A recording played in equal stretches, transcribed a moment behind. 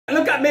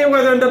at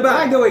Mayweather in the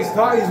back. I know he's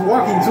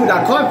walking through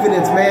that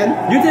confidence,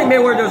 man. You think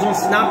Mayweather's on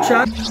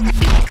Snapchat?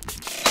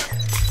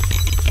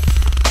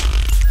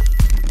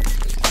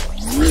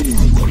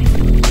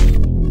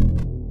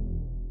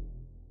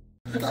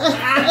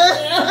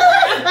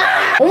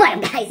 What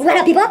up, guys? What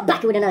up, people?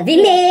 Back with another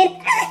video.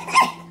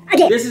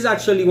 Again. This is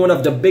actually one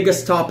of the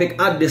biggest topic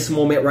at this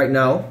moment right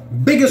now.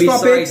 Biggest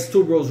topic. Besides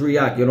Two Bros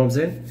React, you know what I'm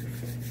saying?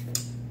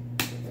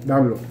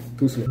 Down low.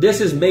 Too slow.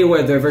 This is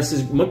Mayweather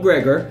versus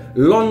McGregor,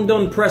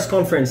 London press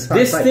conference.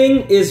 This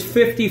thing is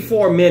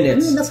 54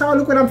 minutes. That's how I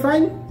look when I'm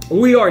fighting.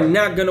 We are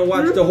not gonna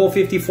watch the whole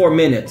 54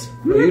 minutes.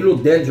 You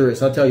look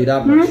dangerous, I'll tell you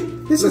that much.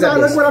 This is how I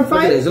look when I'm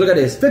fighting. Look at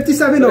this.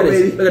 57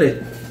 already. Look at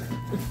it.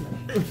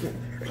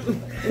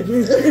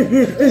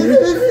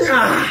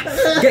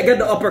 Get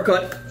the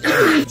uppercut.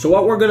 So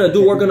what we're gonna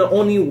do, we're gonna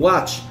only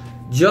watch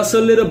just a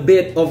little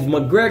bit of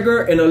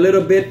McGregor and a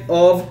little bit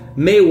of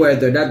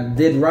Mayweather. That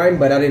did rhyme,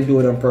 but I didn't do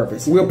it on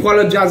purpose. We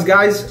apologize,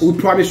 guys. We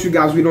promise you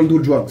guys we don't do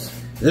drugs.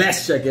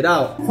 Let's check it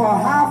out. For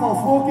half a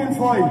fucking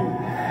fight.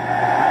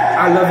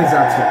 I love his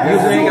accent. You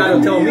ain't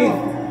gotta tell me.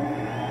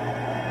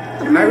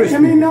 You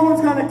mean no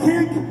one's gonna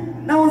kick,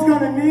 no one's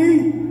gonna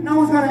knee, no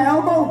one's gonna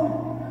elbow?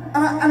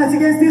 And it's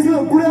against this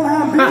little grill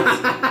ham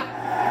bitch.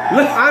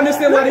 Look, I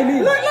understand what he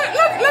means.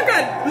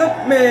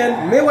 Look,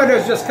 man.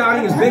 Mayweather's just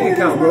counting his bank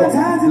account, bro.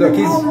 Look,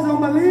 he's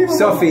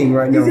selfieing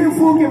right now. He's in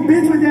fucking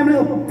bitch with them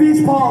little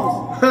bitch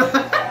paws.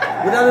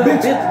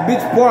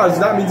 Bitch paws,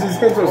 that means his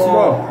hands are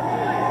small.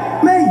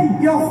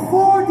 Mate, you're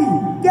 40.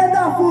 Get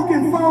that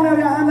fucking phone out of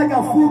your hand like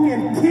a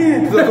fucking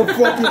kid. Like a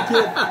fucking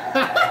kid.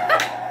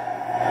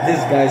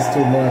 This guy's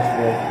too much,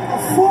 bro. A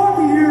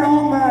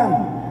 40-year-old man.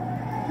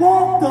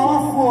 What the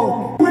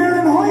fuck?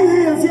 Wearing high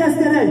heels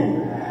yesterday.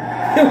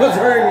 It was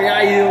wearing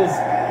high heels.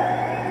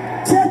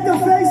 Check the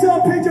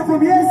face-off picture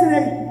from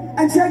yesterday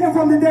and check it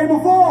from the day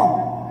before.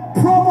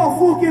 Proper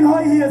fucking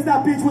high heels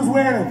that bitch was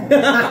wearing.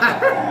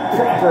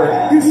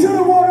 Proper. You should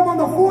have worn them on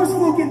the first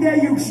fucking day,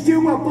 you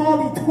stupid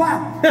baldy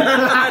twat.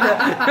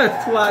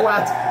 Twat.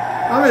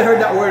 I haven't heard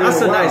that word.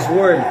 That's a nice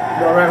word.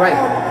 Right.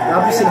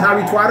 Have you seen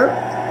Harry Twatter?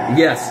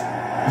 Yes.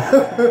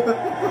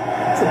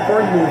 It's a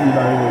porn movie,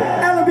 by the way.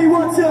 Ellaby,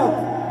 what's up?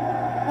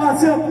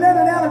 What's up?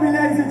 Leonard Ellaby,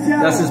 ladies and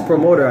gentlemen. That's his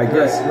promoter, I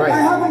guess. Right.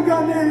 I haven't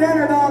got near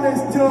Leonard on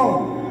this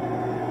tour.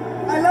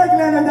 I like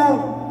Leonard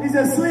though. He's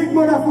a sleek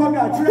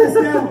motherfucker, dressed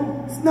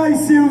out,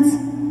 nice suits.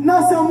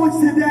 Not so much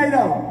today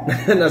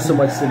though. Not so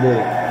much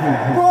today.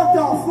 What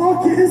the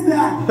fuck is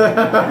that?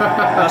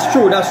 That's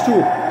true.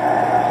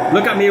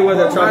 Look at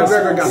Mayweather trying to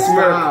McGregor got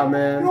smile,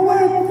 man. You're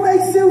wearing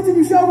fake suits and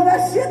you show me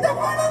that shit the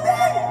final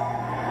day.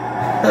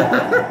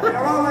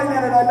 You're alright,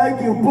 Leonard, I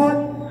like you, but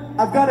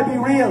I've got to be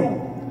real.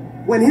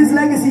 When his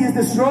legacy is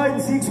destroyed in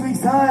 6 weeks'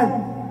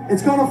 time,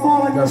 it's gonna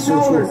fall on your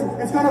shoulders.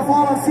 It's gonna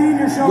fall on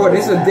senior shoulders. Bro,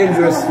 this is a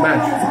dangerous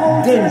match.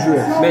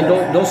 Dangerous. Man,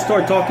 don't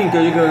start talking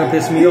because you're gonna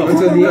piss me off.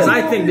 Because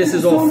I think this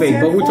is all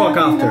fake, but we'll talk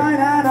after.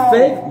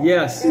 Fake?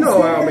 Yes.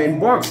 No, I mean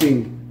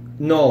boxing.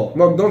 No.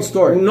 Mark, don't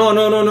start. No.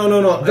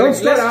 Don't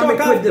start. I'm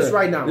gonna quit this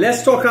right now.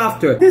 Let's talk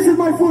after. This is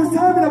my first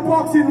time in a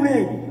boxing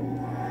ring.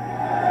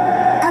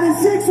 And in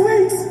 6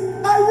 weeks,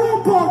 I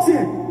will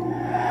boxing.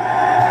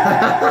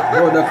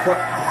 Bro,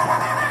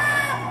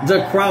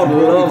 the crowd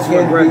loves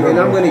McGregor. And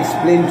I'm going to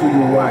explain to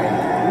you why.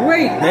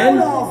 Wait, man.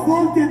 How the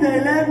fuck did they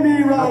let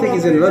me roll? I think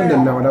he's in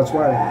London now, that's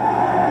why.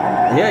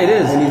 Yeah, it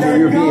is. And he's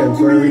European,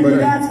 so everybody...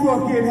 That's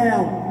fucking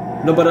hell.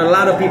 No, but a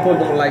lot of people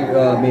don't like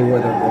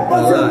Mayweather, bro.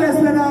 What's up,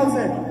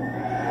 Espinosa?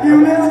 You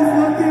little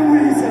fucking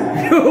weasel.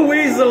 You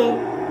weasel.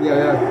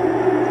 Yeah.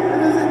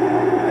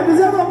 If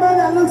there's ever a man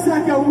that looks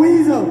like a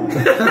weasel.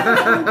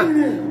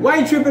 Why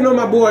you tripping on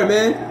my boy,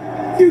 man?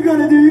 You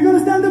gonna do? You gonna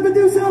stand up and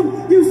do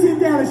something? You sit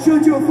down and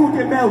shut your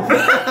fucking mouth.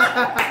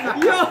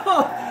 Yo,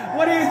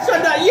 what are you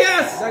shut that?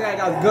 Yes. That guy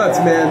got guts,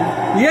 man.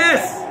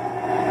 Yes.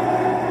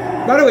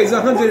 By the way, he's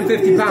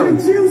 150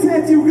 pounds. Juice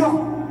heads you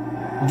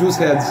got. Juice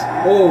heads.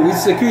 Oh,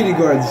 he's security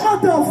guards.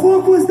 What the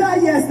fuck was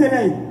that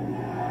yesterday?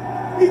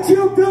 He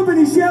jumped up and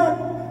he shouted,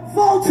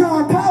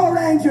 Voltron, Power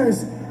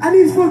Rangers, and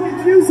these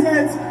fucking juice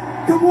heads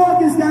come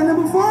walk and stand up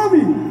before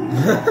me.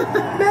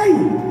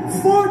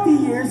 Mate, 40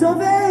 years of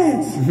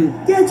age.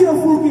 Get your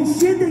fucking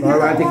shit together.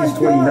 Alright, I think he's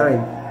 29.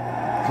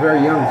 He's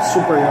very young,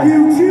 super young.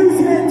 You juice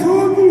head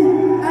turkey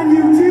and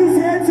you juice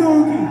head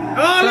turkey.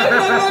 Oh, look,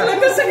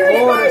 the security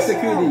Oh, the guards.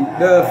 security.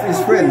 His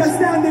friends. You're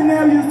standing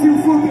there, you two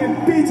fucking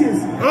bitches.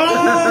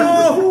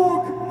 Oh!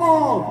 Fuck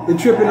all. They're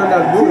tripping on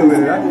that blue over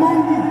there.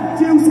 Monkey,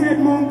 juice head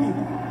monkey.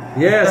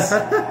 Yes.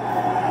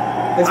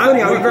 It's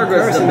funny how he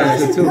compares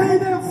him too. Pay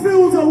them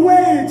fools a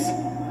wage.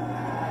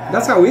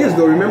 That's how he is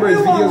though. Remember his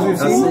videos we've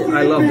seen?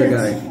 I love the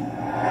guy.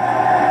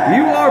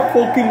 You are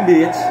fucking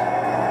bitch.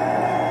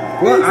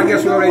 Well, I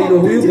guess we already know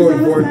who you're going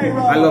for.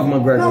 I love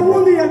McGregor. No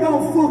wonder you're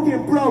going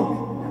fucking broke.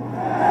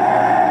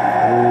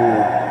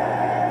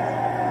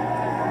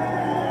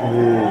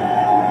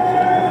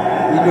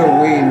 Either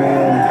way,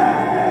 man,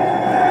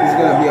 it's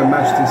gonna be a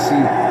match to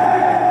see.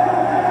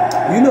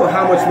 You know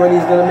how much money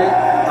he's gonna make?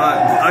 I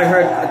I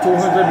heard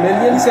 200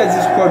 million. He says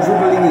he's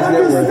quadrupling his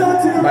net worth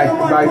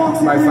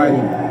by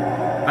fighting.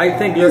 I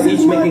think you're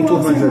each making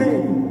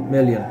 200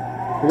 million.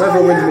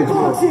 Whoever wins makes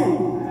more.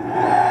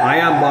 I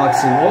am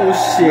boxing. Oh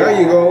shit! There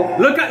you go.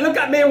 Look at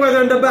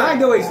Mayweather in the I back. like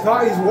the way he's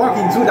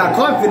walking through that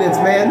confidence,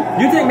 man.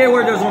 You think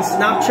Mayweather's on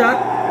Snapchat?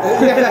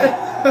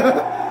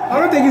 I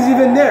don't think he's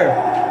even there.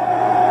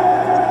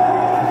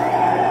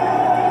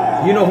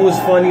 You know who's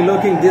funny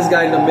looking? This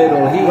guy in the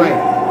middle.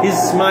 He's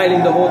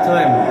smiling the whole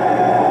time.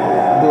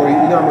 Bro, you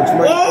know how much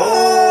money.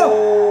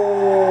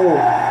 Oh!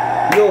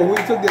 Yo, we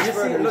took this.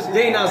 Look,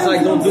 Dana's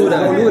like, don't do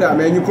that. Don't do that,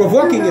 man. You're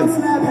provoking him.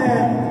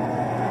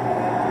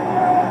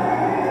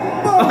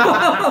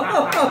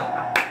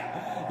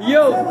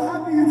 Yo. I'm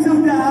happy you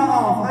took that hat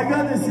off. I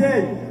gotta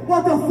say,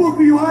 what the fuck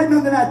were you hiding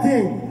under that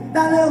thing?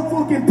 That little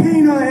fucking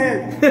peanut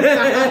head. This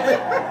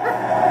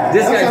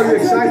That's how you're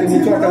guy. excited.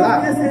 You talk a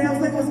lot. Yesterday, I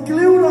was like, I was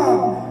glued on. I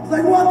was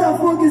like, what the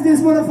fuck is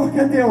this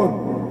motherfucker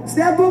doing?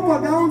 Step up or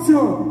down,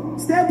 son.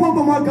 Step up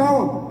or I'm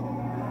going.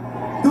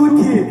 Good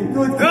kid.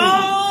 Good kid.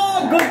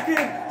 Oh, good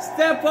kid.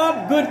 Step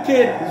up, good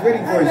kid. He's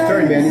waiting for his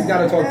turn, man. He's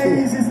gotta talk too.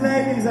 Ladies, his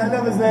ladies. I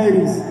love his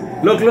ladies.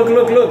 Look.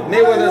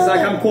 Mayweather's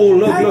like, I'm cool.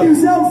 Look. Thank you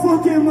so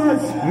fucking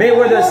much.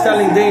 Mayweather's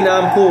telling Dana,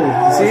 I'm cool.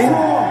 See?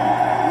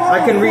 I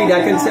can read.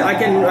 I can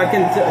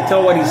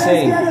tell what he's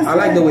saying. I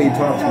like the way he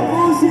talks, man.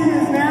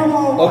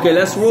 Okay,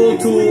 let's roll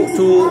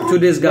to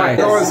this guy.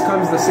 Yours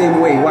comes the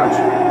same way. Watch.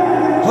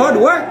 Hard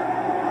work.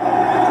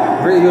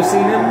 Really, you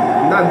seen him?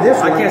 Not this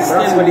one. I can't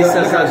stand when he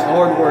says that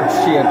hard work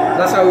shit.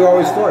 That's how he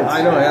always starts.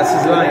 I know, that's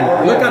his line.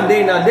 Look at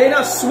Dana.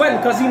 Dana's sweating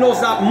because he knows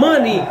that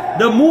money,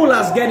 the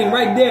moolah's getting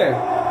right there.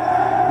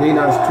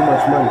 Dana has too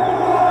much money.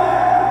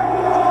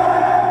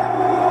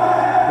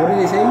 What are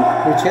they saying?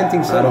 They're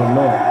chanting something. I don't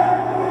know.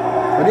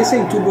 Are they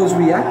saying two bros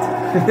react?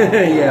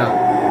 Yeah.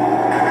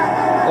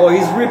 Oh,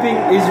 he's ripping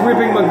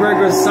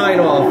McGregor's sign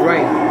off,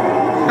 right?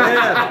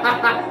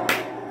 Yeah.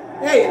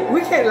 Hey,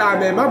 we can't lie,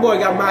 man. My boy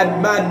got mad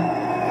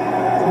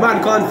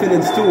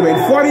confidence too,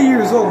 man. 40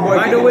 years old, boy.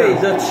 By the way,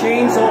 the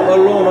chains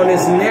alone on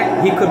his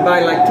neck, he could buy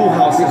like 2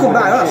 houses. He could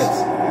buy us.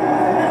 Shits.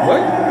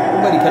 What?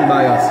 Nobody can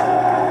buy us.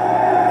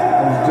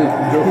 I'm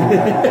joking.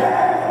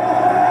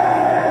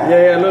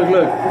 Yeah, look.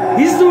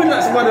 He's doing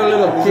that what a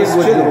little kid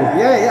would do.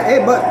 Yeah. Hey,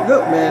 but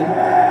look, man.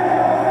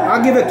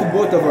 I'll give it to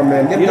both of them,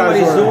 man. Them You know what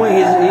guys he's doing?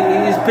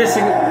 He's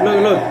pissing.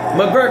 Look.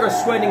 McGregor's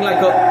sweating like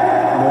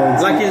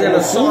he's in a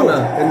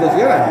sauna.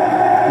 Yeah.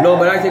 No,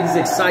 but I think he's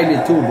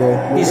excited too, bro.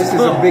 This is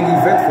a big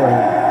event for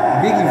him.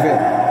 Big event.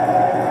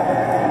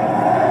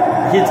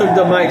 He took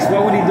the mics.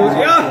 What would he do?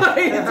 Yeah,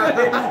 he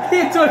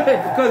took it.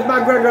 Because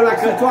McGregor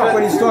likes to talk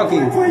when he's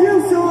talking. For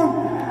you, son.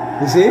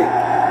 You see?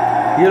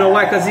 You know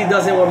why? Because he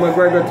doesn't want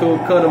McGregor to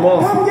cut him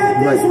off. Come get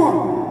this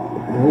one.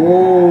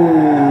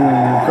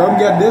 Oh, come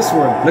get this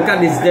one. Look at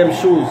these damn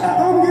shoes.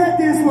 Come get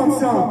this one,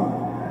 son.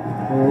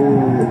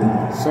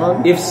 Oh,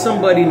 son. If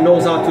somebody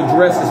knows how to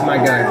dress, it's my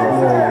guy,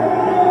 bro.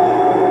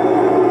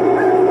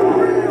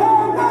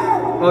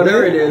 Oh,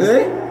 there it is.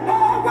 Hey?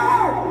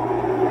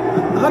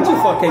 How'd you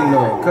fucking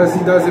know? Because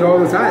he does it all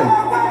the time.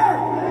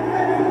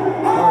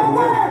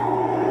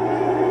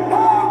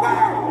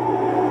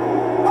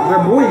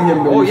 They're booing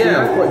him, though. Oh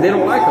yeah, of course. They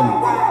don't like him.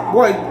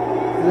 Boy,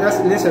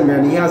 listen,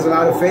 man. He has a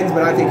lot of fans,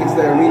 but I think it's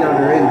the arena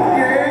they're in.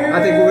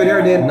 I think over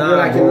there they're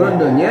like in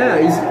London. Yeah,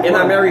 in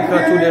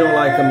America too. They don't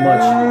like him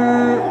much.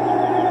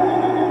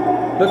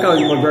 Look how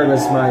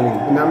McGregor's smiling.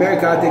 In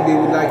America, I think they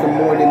would like him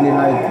more than they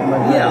like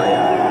McGregor. Yeah.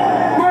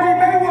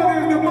 Mayweather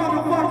is the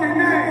motherfucking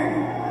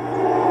name.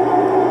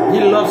 He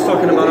loves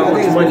talking about how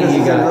much money he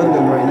in got.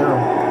 London right now.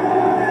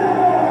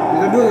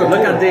 They're doing a Look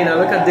tour. at Dana.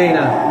 Look at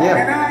Dana. Yeah.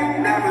 And I ain't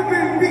never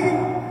been beat.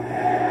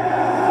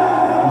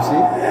 You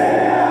see?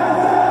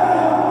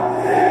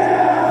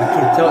 I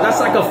can tell. That's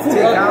like a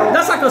football.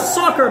 That's like a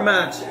soccer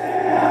match.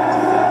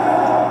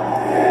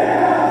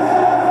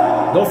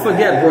 Don't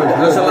forget, bro.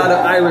 There's a lot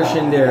of Irish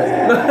in there.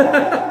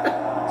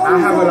 I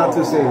have a lot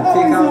to say.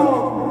 Take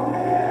out.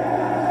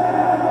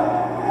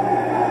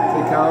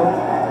 Take out.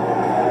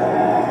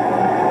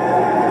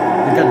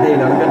 Look at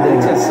Dana. Look at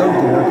Dana. Said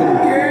something. I couldn't.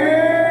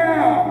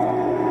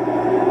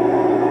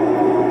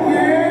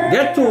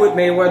 Get to it,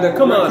 Mayweather.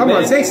 Come on, Come man.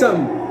 on, say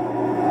something.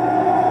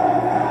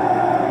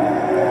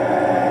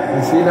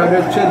 You see, now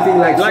they're chanting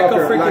like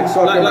soccer, a freaking like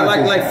soccer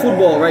matches. like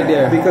football right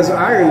there. Because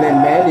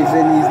Ireland, man,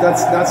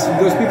 that's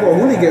those people are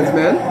hooligans,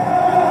 man.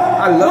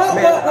 I love,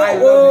 man. I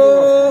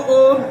love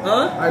Europe.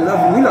 Huh?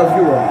 We love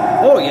Europe.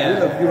 Oh We yeah.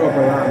 love Europe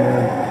a lot,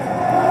 man.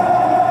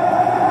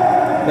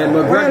 Man,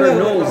 McGregor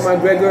knows.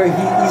 McGregor,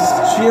 he's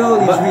chill,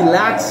 he's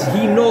relaxed.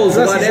 He knows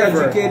Plus whatever. he's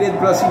educated.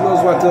 Plus he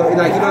knows what to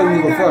like. He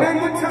doesn't give a fuck.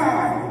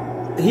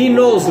 He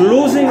knows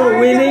losing or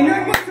winning.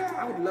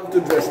 I would love to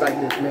dress like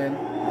this, man.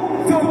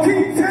 So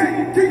keep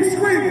chanting, keep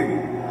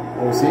screaming.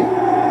 Oh, see?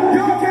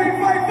 Y'all can't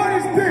fight for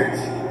this bitch.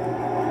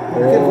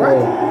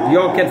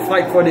 Y'all can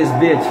fight for this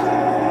bitch.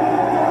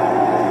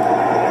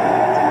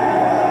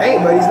 Hey,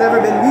 but he's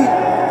never been beat.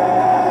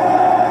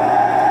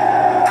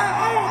 I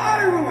own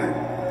Ireland.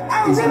 I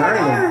He's in run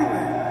Ireland. Ireland.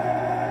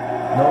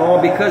 No,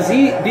 because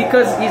he's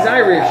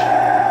Irish.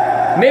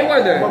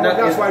 Mayweather. But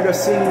that's why they're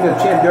singing the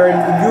chant. They're in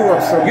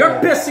Europe somewhere. You're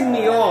pissing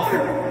me off.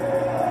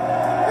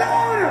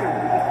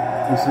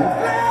 You see?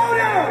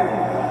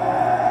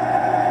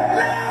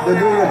 They're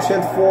doing a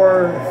chant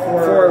for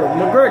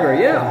McGregor,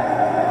 yeah.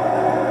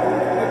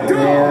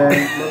 And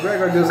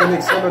McGregor doesn't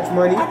make so much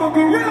money. I'm a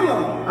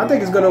gorilla. I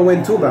think he's gonna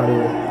win too, by the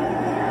way.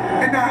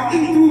 And I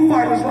eat through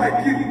fighters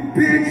like you,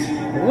 bitch.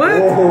 What?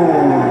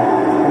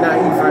 Oh, not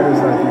eat fighters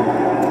like you.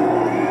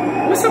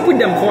 What's up with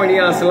them corny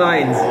ass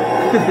lines?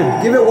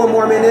 Give it one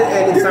more minute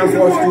and it's time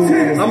for us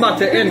to. I'm about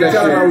to end that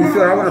Tell them how shit. we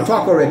feel. I want to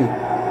talk already.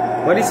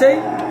 What'd he say?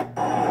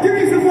 Give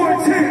me some more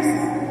chance.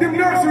 Them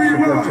nursery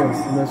rhymes.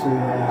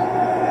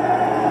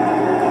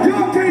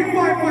 Y'all can't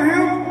fight for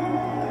him.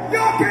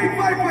 Y'all can't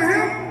fight for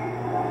him.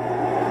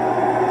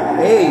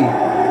 Hey,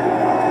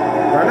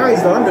 right now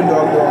he's the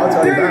underdog though, I'll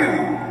tell you that.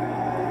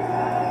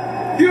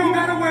 Dana, you don't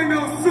gotta wear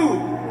no suit.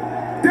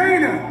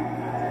 Dana,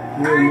 I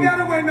ain't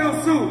gotta wear no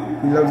suit.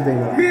 He loves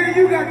Dana. Me and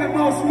you got the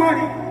most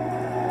money.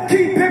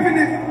 Keep pimping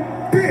it,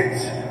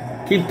 bitch.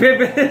 Keep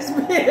pimping this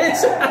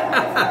bitch.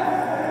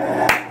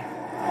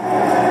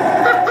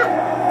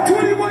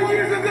 21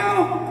 years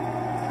ago,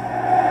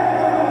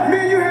 me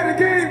and you had a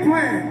game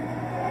plan.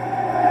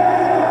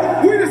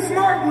 We the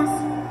smart ones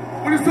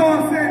when it's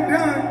all said and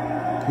done.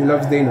 He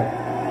loves Dana.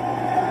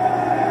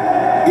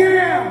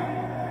 Yeah,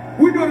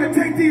 we know to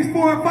take these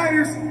foreign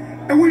fighters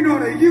and we know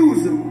to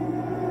use them.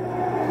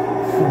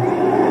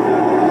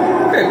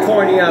 That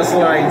corny ass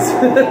lines.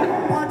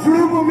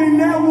 Quadruple me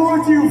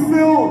network, you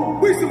Phil.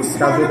 We some That's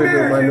smart what they do, my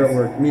Americans.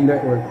 network. Me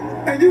network.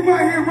 And you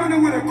right here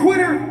running with a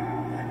quitter,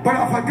 but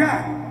I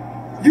forgot.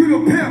 You the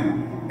pimp,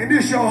 and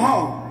this your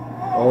hoe.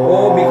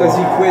 Oh, because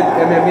he quit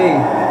MMA.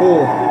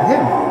 Oh,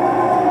 him.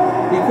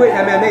 He quit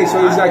MMA,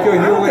 so he's like, yo, I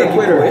you don't were a think he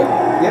quitter. quit.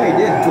 Yeah, he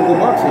did. To go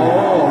boxing.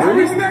 Oh, I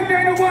really? respect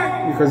Dana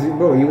White. Because,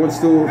 bro, he wants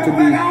to I be...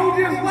 don't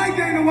just like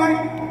Dana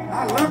White. I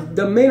love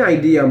The main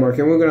idea, Mark,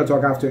 and we're going to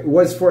talk after,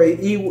 was for...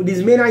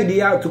 his main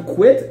idea to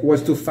quit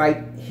was to fight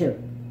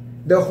him.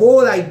 The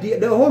whole idea,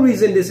 the whole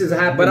reason this is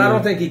happening... But I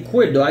don't think he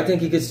quit though. I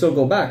think he could still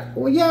go back.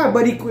 Well, yeah,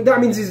 but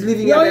that means he's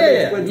leaving Yeah, MMA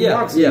yeah, to yeah,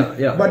 boxing.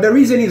 yeah. But the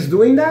reason he's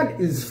doing that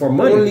is For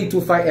money. only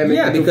to fight MMA.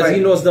 Yeah, because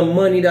he knows the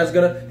money that's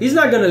gonna... He's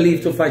not gonna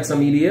leave to fight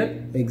some idiot.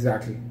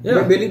 Exactly. Yeah.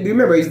 But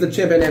remember, he's the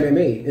champion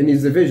MMA in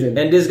his division.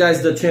 And this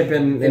guy's the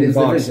champion in his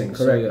boxing. division,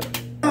 correct. So, yeah.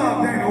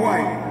 Dana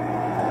White.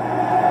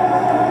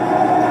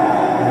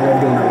 I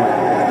love Dana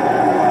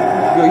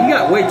White. Yo, he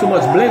got way too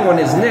much bling on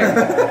his neck.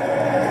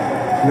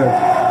 Look.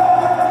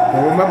 He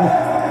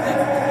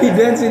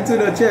dancing to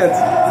the chants.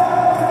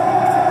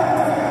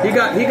 He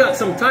got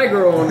some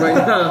tiger on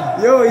right now.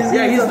 Yo, he's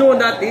doing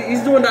that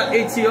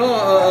ATL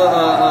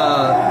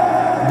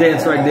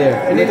dance right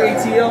there. And then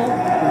ATL.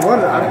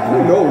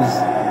 Who knows?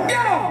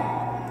 Yo!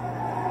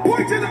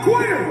 Point to the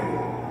quitter.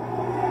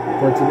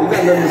 What you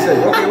got nothing to say.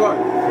 Okay, what?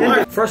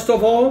 First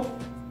of all,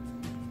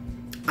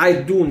 I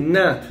do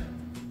not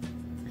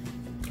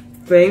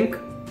think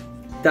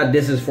that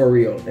this is for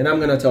real. And I'm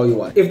gonna tell you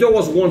why. If there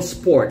was one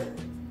sport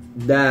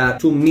that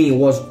to me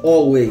was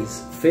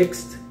always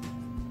fixed,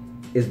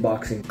 is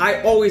boxing. I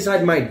always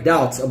had my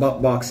doubts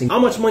about boxing. How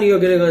much money you're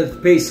gonna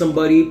pay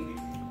somebody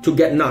to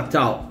get knocked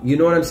out? You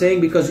know what I'm saying?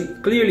 Because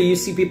clearly you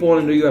see people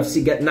in the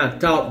UFC get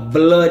knocked out,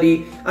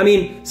 bloody. I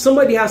mean,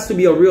 somebody has to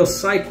be a real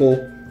psycho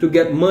to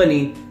get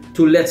money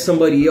to let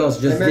somebody else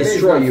just MMA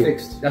destroy is not you.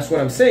 fixed. That's what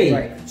I'm saying.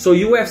 Right. So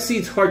UFC,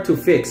 it's hard to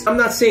fix. I'm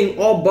not saying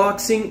all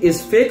boxing is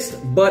fixed,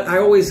 but I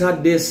always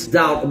had this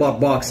doubt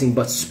about boxing,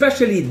 but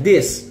especially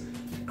this.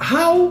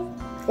 How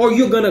are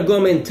you gonna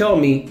come and tell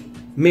me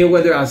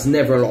Mayweather has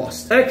never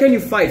lost? How can you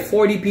fight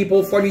 40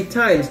 people 40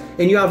 times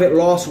and you haven't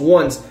lost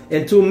once?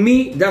 And to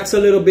me, that's a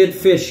little bit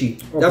fishy.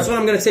 Okay. That's what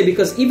I'm gonna say,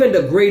 because even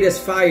the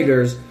greatest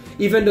fighters,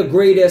 even the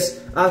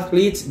greatest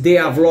athletes, they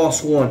have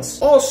lost once.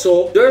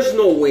 Also, there's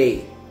no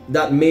way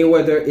that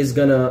Mayweather is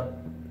gonna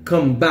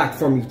come back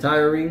from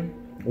retiring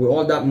with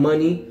all that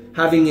money,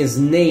 having his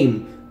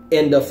name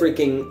in the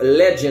freaking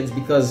legends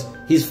because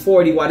he's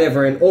 40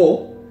 whatever and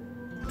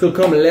to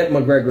come and let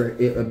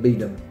McGregor beat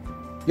him.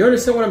 You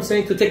understand what I'm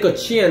saying? To take a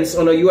chance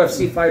on a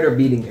UFC fighter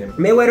beating him.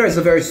 Mayweather is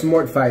a very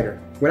smart fighter.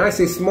 When I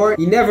say smart,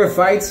 he never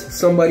fights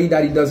somebody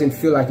that he doesn't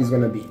feel like he's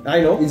gonna beat.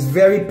 I know. He's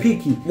very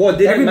picky. What,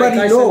 did everybody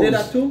Mike Tyson knows? did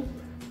that too?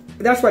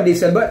 That's what they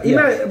said, but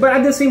but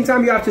at the same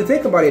time, you have to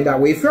think about it that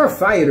way. If you're a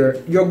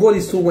fighter, your goal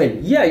is to win.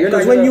 Yeah, you're not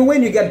because when you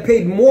win, you get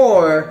paid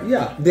more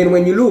than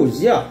when you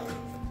lose. Yeah.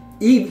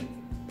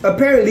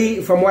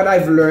 Apparently, from what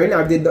I've learned,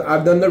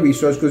 I've done the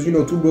research because you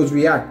know, Two Bros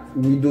React,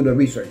 we do the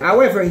research.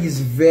 However, he's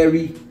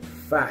very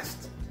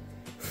fast.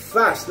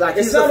 fast. Like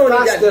It's he's not the only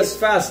that fastest. he's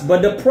fast,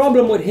 but the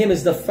problem with him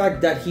is the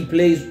fact that he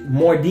plays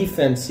more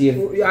defensive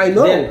I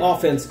know. than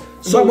offense.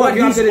 So But what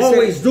you have he's to say-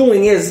 always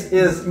doing is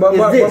But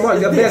this,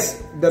 the is best-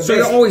 this. the So best-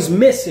 you're always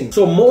missing.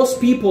 So most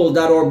people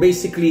that are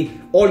basically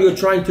all you're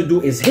trying to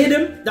do is hit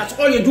him. That's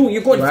all you're doing.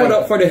 You're going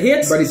Right. for the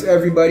hits. But it's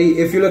everybody.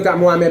 If you look at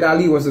Muhammad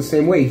Ali, was the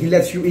same way. He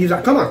lets you. He's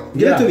like, come on,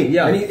 give it to me.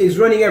 Yeah. And he's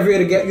running everywhere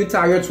to get you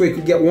tired so he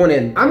could get one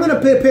in. I'm gonna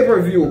pay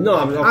pay-per-view. No,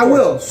 of I course.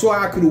 will, so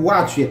I could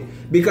watch it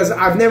because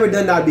I've never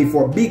done that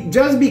before.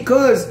 Just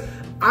because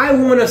I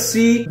want to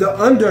see the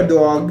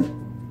underdog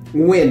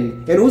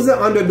win. And who's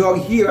the underdog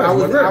here? I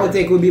would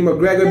think it would be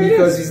McGregor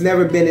because he's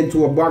never been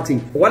into a boxing.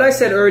 What I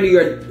said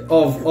earlier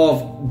of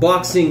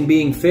boxing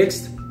being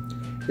fixed,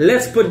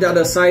 let's put that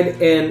aside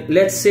and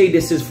let's say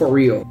this is for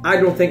real. I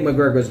don't think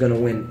McGregor is going to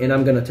win, and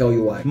I'm going to tell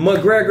you why.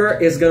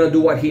 McGregor is going to do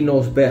what he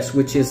knows best,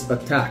 which is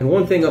attack. And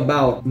one thing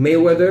about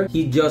Mayweather,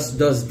 he just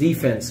does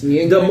defense.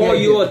 The more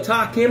you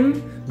attack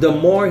him, the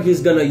more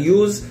he's going to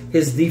use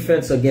his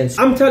defense against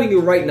you. I'm telling you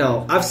right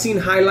now, I've seen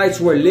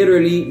highlights where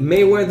literally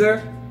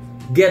Mayweather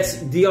gets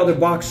the other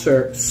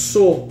boxer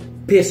so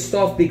pissed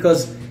off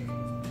because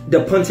the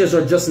punches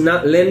are just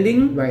not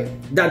landing. Right.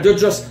 That they're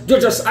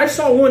just I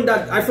saw one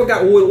that I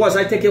forgot who it was.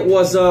 I think it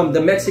was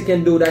the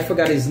Mexican dude. I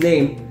forgot his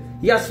name.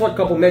 He has fought a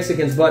couple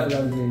Mexicans, but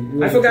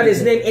I forgot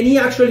his name. And he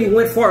actually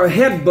went for a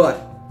headbutt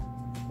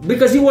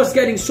because he was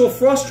getting so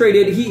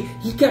frustrated. He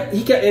kept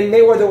and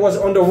Mayweather was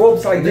on the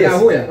ropes like this.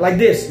 Yeah. Like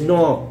this.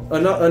 No,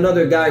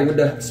 another guy with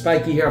the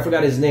spiky hair. I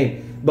forgot his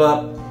name.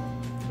 But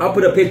I'll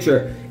put a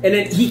picture. And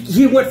then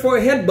he went for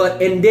a headbutt,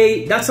 and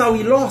that's how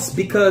he lost,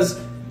 because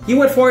he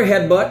went for a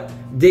headbutt.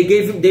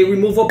 They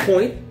remove a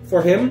point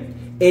for him,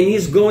 and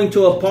he's going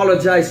to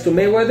apologize to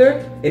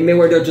Mayweather, and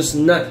Mayweather just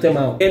knocked him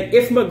out. And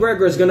if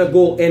McGregor is gonna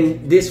go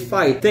in this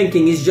fight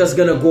thinking he's just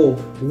gonna go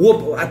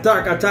whoop,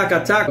 attack,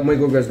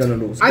 McGregor is gonna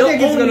lose. I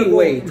think it's gonna go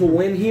way to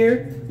win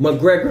here,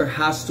 McGregor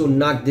has to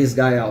knock this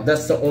guy out.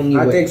 That's the only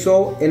way. I think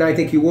so, and I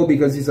think he will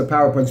because he's a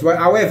power punch. But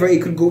however,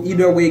 it could go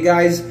either way,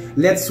 guys.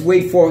 Let's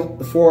wait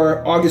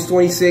for August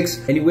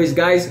 26th. Anyways,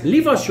 guys,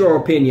 leave us your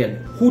opinion.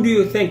 Who do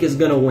you think is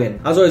gonna win?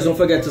 As always, don't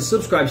forget to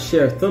subscribe,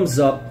 share, thumbs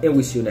up, and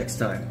we'll see you next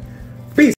time.